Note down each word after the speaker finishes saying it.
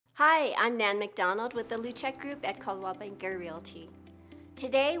Hi, I'm Nan Macdonald with the Luczak Group at Coldwell Realty.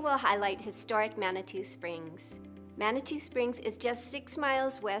 Today we'll highlight historic Manitou Springs. Manitou Springs is just 6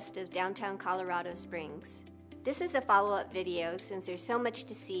 miles west of downtown Colorado Springs. This is a follow-up video since there's so much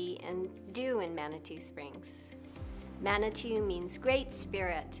to see and do in Manitou Springs. Manitou means great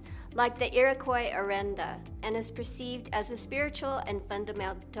spirit, like the Iroquois Orenda, and is perceived as a spiritual and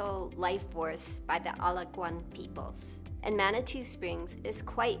fundamental life force by the Algonquin peoples. And Manitou Springs is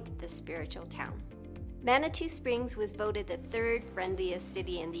quite the spiritual town. Manitou Springs was voted the 3rd friendliest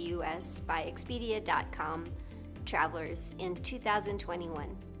city in the U.S. by Expedia.com travelers in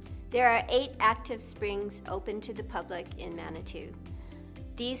 2021. There are 8 active springs open to the public in Manitou.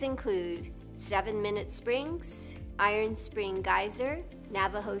 These include 7-Minute Springs, Iron Spring Geyser,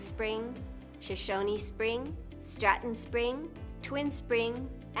 Navajo Spring, Shoshone Spring, Stratton Spring, Twin Spring,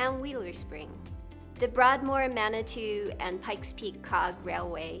 and Wheeler Spring. The Broadmoor, Manitou, and Pikes Peak Cog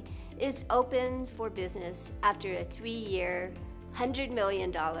Railway is open for business after a 3-year, $100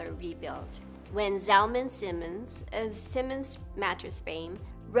 million rebuild. When Zalman Simmons, of Simmons mattress fame,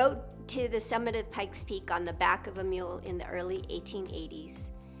 rode to the summit of Pikes Peak on the back of a mule in the early 1880s,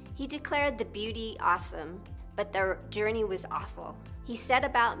 he declared the beauty awesome, but the journey was awful. He set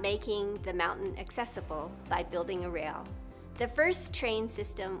about making the mountain accessible by building a rail. The first train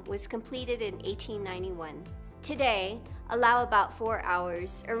system was completed in 1891. Today, allow about 4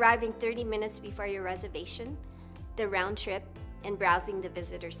 hours, arriving 30 minutes before your reservation, the round trip, and browsing the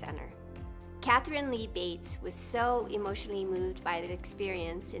visitor center. Catherine Lee Bates was so emotionally moved by the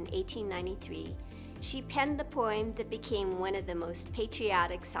experience in 1893, she penned the poem that became one of the most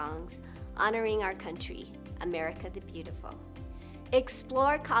patriotic songs honoring our country, America the Beautiful.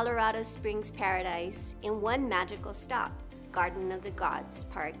 Explore Colorado Springs Paradise in one magical stop. Garden of the Gods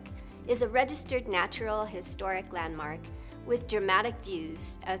Park is a registered natural historic landmark with dramatic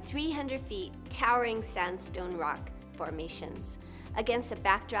views of 300 feet towering sandstone rock formations against a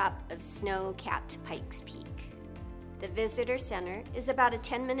backdrop of snow-capped Pikes Peak. The visitor center is about a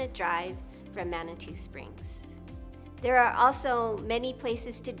 10-minute drive from Manitou Springs. There are also many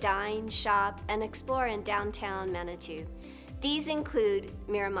places to dine, shop, and explore in downtown Manitou. These include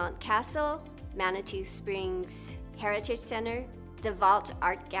Miramont Castle, Manitou Springs Heritage Center, the Vault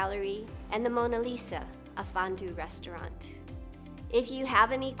Art Gallery, and the Mona Lisa, a fondue restaurant. If you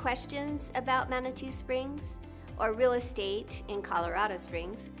have any questions about Manitou Springs or real estate in Colorado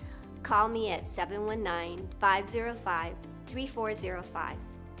Springs, call me at 719-505-3405.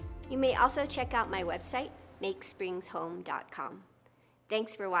 You may also check out my website, makespringshome.com.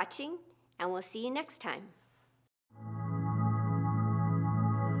 Thanks for watching, and we'll see you next time.